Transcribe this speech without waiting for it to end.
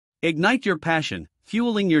Ignite your passion,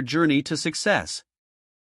 fueling your journey to success.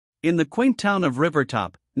 In the quaint town of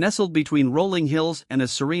Rivertop, nestled between rolling hills and a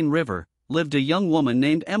serene river, lived a young woman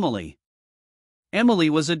named Emily.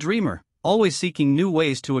 Emily was a dreamer, always seeking new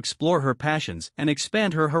ways to explore her passions and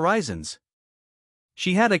expand her horizons.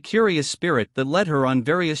 She had a curious spirit that led her on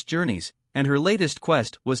various journeys, and her latest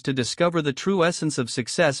quest was to discover the true essence of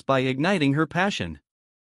success by igniting her passion.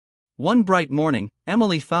 One bright morning,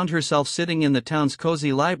 Emily found herself sitting in the town's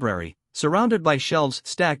cozy library, surrounded by shelves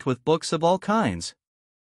stacked with books of all kinds.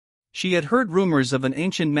 She had heard rumors of an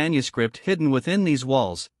ancient manuscript hidden within these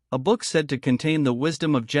walls, a book said to contain the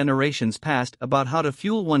wisdom of generations past about how to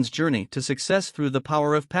fuel one's journey to success through the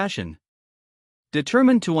power of passion.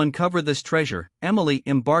 Determined to uncover this treasure, Emily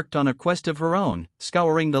embarked on a quest of her own,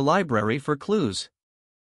 scouring the library for clues.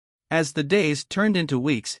 As the days turned into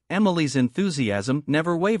weeks, Emily's enthusiasm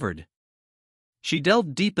never wavered. She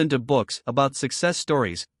delved deep into books about success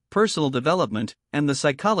stories, personal development, and the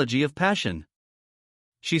psychology of passion.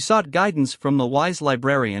 She sought guidance from the wise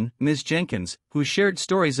librarian, Ms. Jenkins, who shared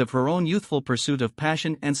stories of her own youthful pursuit of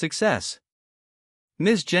passion and success.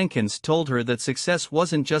 Ms. Jenkins told her that success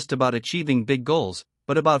wasn't just about achieving big goals,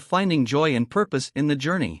 but about finding joy and purpose in the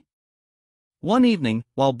journey. One evening,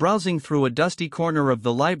 while browsing through a dusty corner of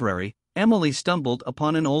the library, Emily stumbled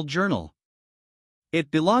upon an old journal.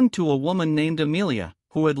 It belonged to a woman named Amelia,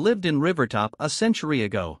 who had lived in Rivertop a century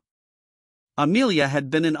ago. Amelia had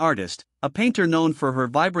been an artist, a painter known for her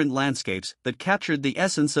vibrant landscapes that captured the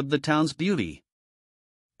essence of the town's beauty.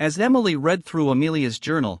 As Emily read through Amelia's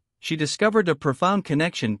journal, she discovered a profound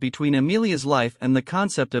connection between Amelia's life and the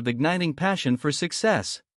concept of igniting passion for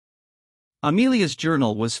success. Amelia's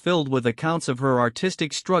journal was filled with accounts of her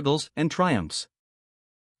artistic struggles and triumphs.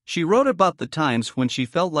 She wrote about the times when she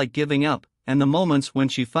felt like giving up, and the moments when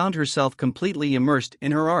she found herself completely immersed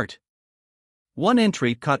in her art. One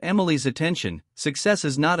entry caught Emily's attention: "Success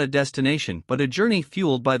is not a destination but a journey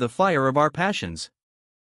fueled by the fire of our passions."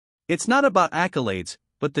 It's not about accolades,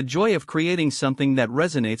 but the joy of creating something that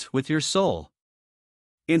resonates with your soul.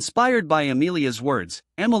 Inspired by Amelia's words,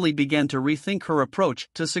 Emily began to rethink her approach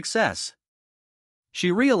to success.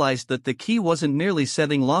 She realized that the key wasn't merely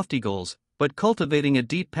setting lofty goals, but cultivating a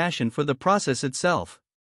deep passion for the process itself.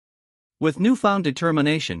 With newfound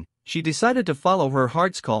determination, she decided to follow her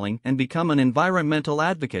heart's calling and become an environmental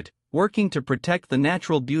advocate, working to protect the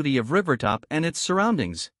natural beauty of Rivertop and its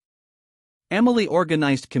surroundings. Emily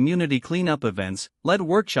organized community cleanup events, led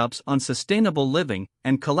workshops on sustainable living,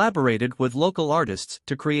 and collaborated with local artists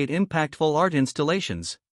to create impactful art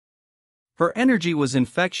installations. Her energy was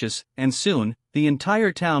infectious, and soon, the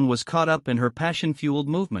entire town was caught up in her passion-fueled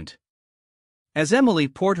movement. As Emily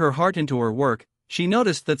poured her heart into her work, she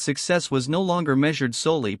noticed that success was no longer measured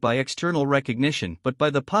solely by external recognition but by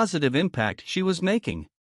the positive impact she was making.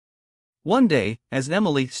 One day, as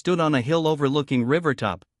Emily stood on a hill overlooking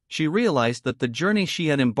Rivertop, she realized that the journey she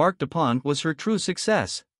had embarked upon was her true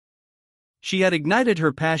success. She had ignited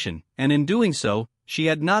her passion, and in doing so, she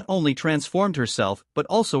had not only transformed herself but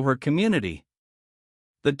also her community.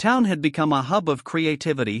 The town had become a hub of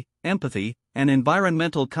creativity, empathy, and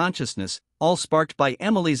environmental consciousness, all sparked by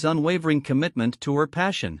Emily's unwavering commitment to her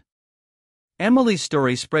passion. Emily's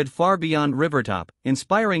story spread far beyond Rivertop,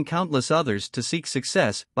 inspiring countless others to seek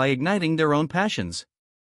success by igniting their own passions.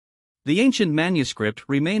 The ancient manuscript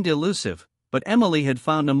remained elusive, but Emily had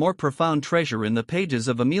found a more profound treasure in the pages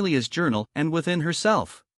of Amelia's journal and within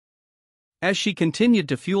herself. As she continued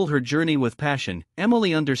to fuel her journey with passion,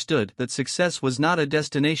 Emily understood that success was not a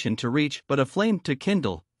destination to reach but a flame to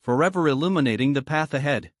kindle, forever illuminating the path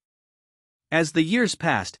ahead. As the years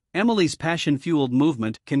passed, Emily's passion-fueled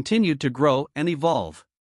movement continued to grow and evolve.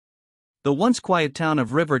 The once quiet town of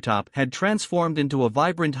Rivertop had transformed into a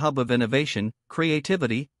vibrant hub of innovation,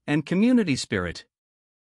 creativity, and community spirit.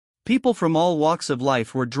 People from all walks of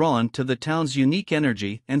life were drawn to the town's unique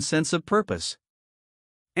energy and sense of purpose.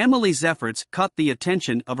 Emily's efforts caught the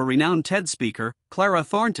attention of a renowned TED speaker, Clara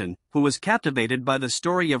Thornton, who was captivated by the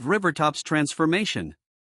story of Rivertop's transformation.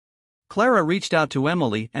 Clara reached out to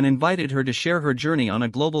Emily and invited her to share her journey on a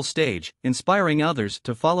global stage, inspiring others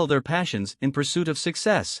to follow their passions in pursuit of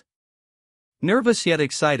success. Nervous yet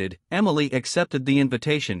excited, Emily accepted the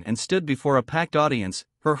invitation and stood before a packed audience,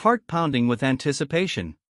 her heart pounding with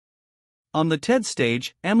anticipation. On the TED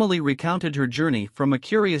stage, Emily recounted her journey from a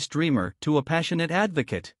curious dreamer to a passionate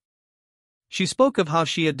advocate. She spoke of how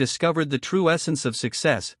she had discovered the true essence of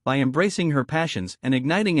success by embracing her passions and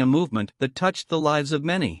igniting a movement that touched the lives of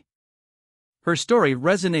many. Her story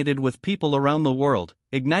resonated with people around the world,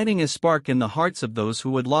 igniting a spark in the hearts of those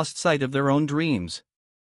who had lost sight of their own dreams.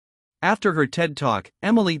 After her TED Talk,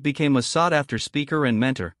 Emily became a sought-after speaker and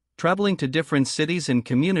mentor, traveling to different cities and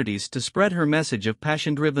communities to spread her message of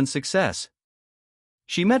passion-driven success.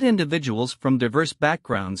 She met individuals from diverse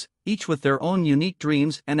backgrounds, each with their own unique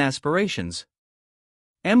dreams and aspirations.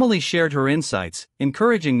 Emily shared her insights,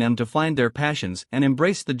 encouraging them to find their passions and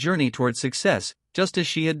embrace the journey toward success, just as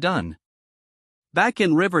she had done. Back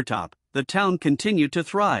in Rivertop, the town continued to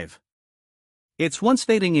thrive. Its once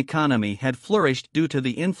fading economy had flourished due to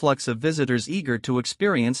the influx of visitors eager to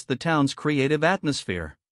experience the town's creative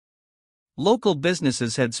atmosphere. Local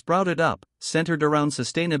businesses had sprouted up, centered around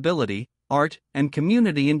sustainability, art, and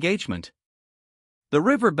community engagement. The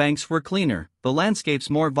riverbanks were cleaner, the landscapes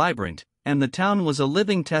more vibrant, and the town was a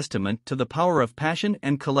living testament to the power of passion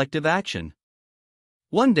and collective action.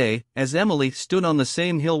 One day, as Emily stood on the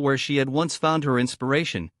same hill where she had once found her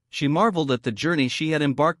inspiration, she marveled at the journey she had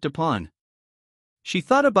embarked upon. She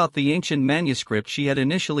thought about the ancient manuscript she had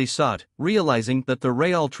initially sought, realizing that the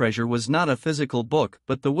real treasure was not a physical book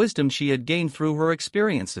but the wisdom she had gained through her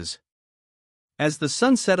experiences. As the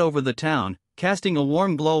sun set over the town, casting a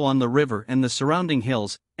warm glow on the river and the surrounding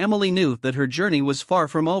hills, Emily knew that her journey was far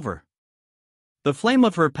from over. The flame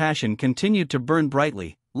of her passion continued to burn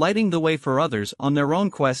brightly, lighting the way for others on their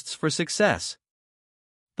own quests for success.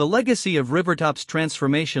 The legacy of Rivertop's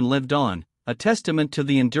transformation lived on, a testament to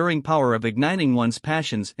the enduring power of igniting one's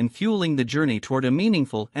passions and fueling the journey toward a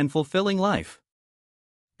meaningful and fulfilling life.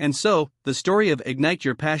 And so, the story of Ignite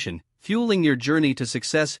Your Passion, Fueling Your Journey to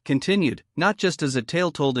Success continued, not just as a tale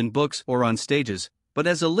told in books or on stages, but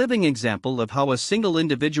as a living example of how a single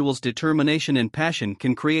individual's determination and passion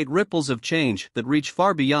can create ripples of change that reach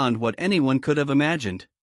far beyond what anyone could have imagined.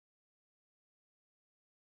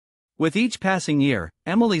 With each passing year,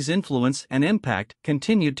 Emily's influence and impact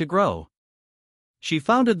continued to grow. She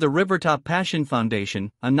founded the Rivertop Passion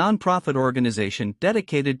Foundation, a nonprofit organization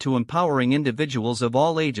dedicated to empowering individuals of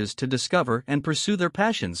all ages to discover and pursue their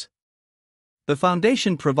passions. The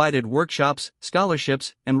foundation provided workshops,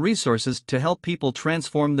 scholarships, and resources to help people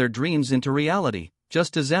transform their dreams into reality,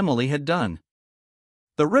 just as Emily had done.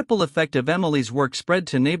 The ripple effect of Emily's work spread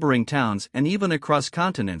to neighboring towns and even across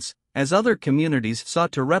continents, as other communities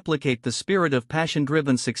sought to replicate the spirit of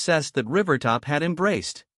passion-driven success that Rivertop had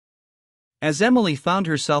embraced. As Emily found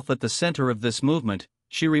herself at the center of this movement,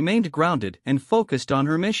 she remained grounded and focused on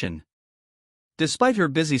her mission. Despite her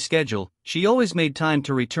busy schedule, she always made time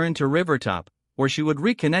to return to Rivertop, where she would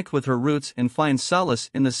reconnect with her roots and find solace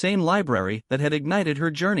in the same library that had ignited her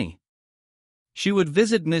journey. She would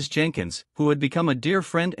visit Ms. Jenkins, who had become a dear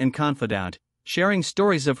friend and confidant, sharing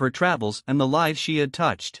stories of her travels and the lives she had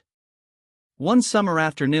touched. One summer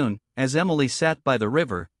afternoon, as Emily sat by the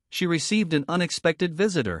river, she received an unexpected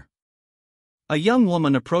visitor. A young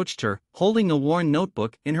woman approached her, holding a worn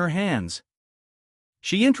notebook in her hands.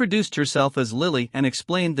 She introduced herself as Lily and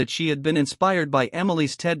explained that she had been inspired by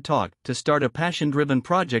Emily's TED Talk to start a passion-driven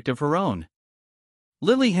project of her own.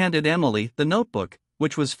 Lily handed Emily the notebook,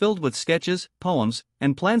 which was filled with sketches, poems,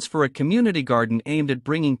 and plans for a community garden aimed at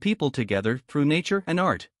bringing people together through nature and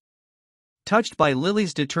art. Touched by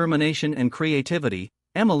Lily's determination and creativity,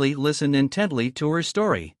 Emily listened intently to her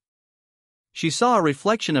story. She saw a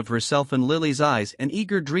reflection of herself in Lily's eyes, an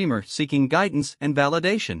eager dreamer seeking guidance and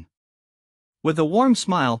validation. With a warm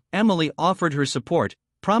smile, Emily offered her support,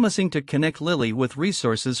 promising to connect Lily with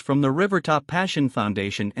resources from the Rivertop Passion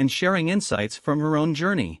Foundation and sharing insights from her own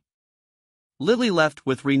journey. Lily left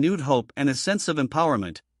with renewed hope and a sense of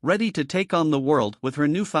empowerment, ready to take on the world with her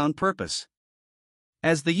newfound purpose.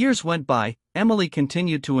 As the years went by, Emily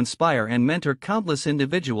continued to inspire and mentor countless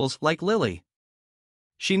individuals like Lily.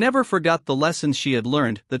 She never forgot the lessons she had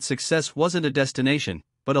learned, that success wasn't a destination,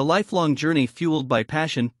 but a lifelong journey fueled by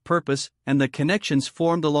passion, purpose, and the connections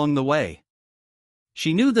formed along the way.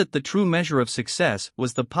 She knew that the true measure of success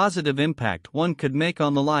was the positive impact one could make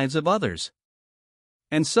on the lives of others.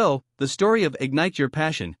 And so, the story of Ignite Your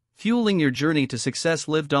Passion, Fueling Your Journey to Success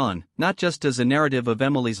lived on, not just as a narrative of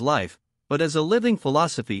Emily's life, but as a living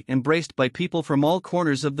philosophy embraced by people from all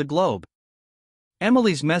corners of the globe.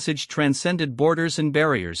 Emily's message transcended borders and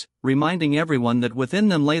barriers, reminding everyone that within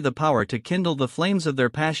them lay the power to kindle the flames of their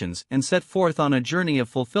passions and set forth on a journey of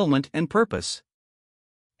fulfillment and purpose.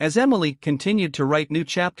 As Emily continued to write new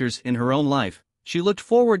chapters in her own life, she looked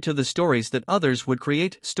forward to the stories that others would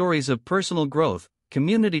create, stories of personal growth,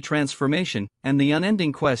 community transformation, and the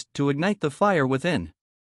unending quest to ignite the fire within.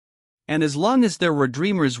 And as long as there were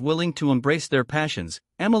dreamers willing to embrace their passions,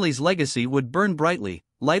 Emily's legacy would burn brightly,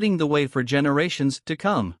 lighting the way for generations to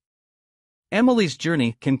come. Emily's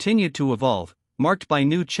journey continued to evolve, marked by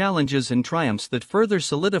new challenges and triumphs that further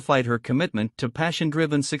solidified her commitment to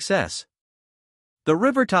passion-driven success. The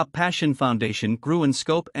Rivertop Passion Foundation grew in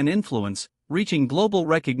scope and influence, reaching global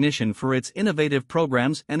recognition for its innovative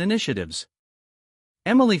programs and initiatives.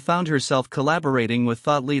 Emily found herself collaborating with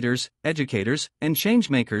thought leaders, educators, and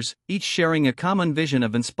changemakers, each sharing a common vision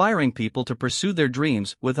of inspiring people to pursue their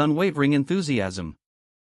dreams with unwavering enthusiasm.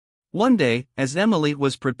 One day, as Emily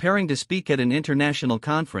was preparing to speak at an international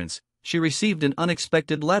conference, she received an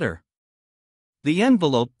unexpected letter. The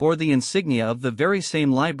envelope bore the insignia of the very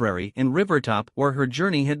same library in Rivertop where her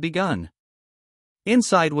journey had begun.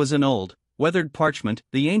 Inside was an old, weathered parchment,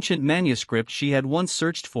 the ancient manuscript she had once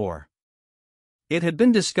searched for. It had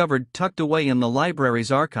been discovered tucked away in the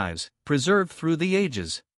library's archives, preserved through the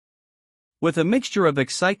ages. With a mixture of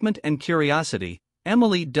excitement and curiosity,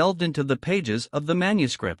 Emily delved into the pages of the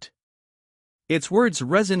manuscript. Its words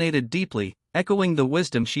resonated deeply, echoing the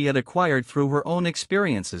wisdom she had acquired through her own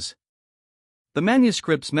experiences. The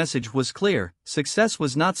manuscript's message was clear: success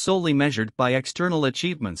was not solely measured by external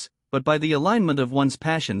achievements, but by the alignment of one's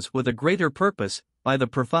passions with a greater purpose, by the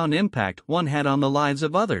profound impact one had on the lives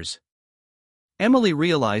of others. Emily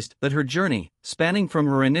realized that her journey, spanning from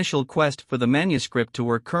her initial quest for the manuscript to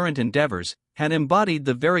her current endeavors, had embodied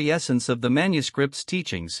the very essence of the manuscript's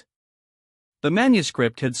teachings. The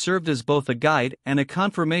manuscript had served as both a guide and a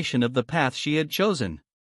confirmation of the path she had chosen.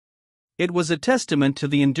 It was a testament to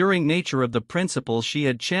the enduring nature of the principles she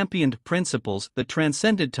had championed, principles that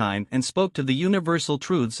transcended time and spoke to the universal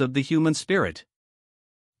truths of the human spirit.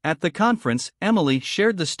 At the conference, Emily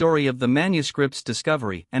shared the story of the manuscript's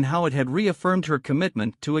discovery and how it had reaffirmed her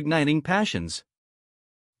commitment to igniting passions.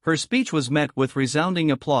 Her speech was met with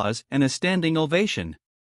resounding applause and a standing ovation.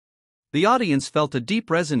 The audience felt a deep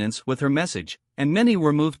resonance with her message, and many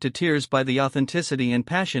were moved to tears by the authenticity and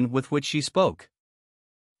passion with which she spoke.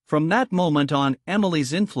 From that moment on,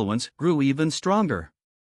 Emily's influence grew even stronger.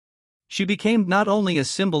 She became not only a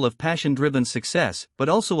symbol of passion-driven success, but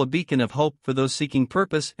also a beacon of hope for those seeking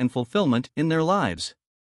purpose and fulfillment in their lives.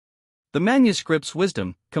 The manuscript's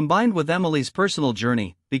wisdom, combined with Emily's personal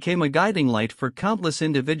journey, became a guiding light for countless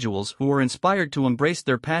individuals who were inspired to embrace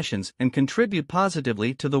their passions and contribute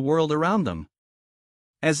positively to the world around them.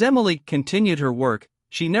 As Emily continued her work,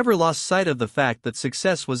 she never lost sight of the fact that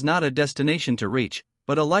success was not a destination to reach,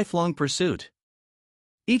 but a lifelong pursuit.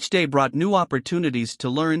 Each day brought new opportunities to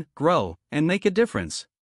learn, grow, and make a difference.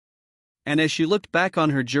 And as she looked back on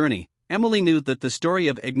her journey, Emily knew that the story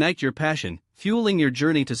of Ignite Your Passion, Fueling Your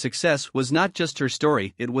Journey to Success was not just her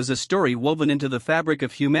story, it was a story woven into the fabric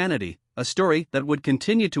of humanity, a story that would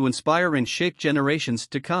continue to inspire and shape generations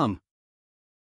to come.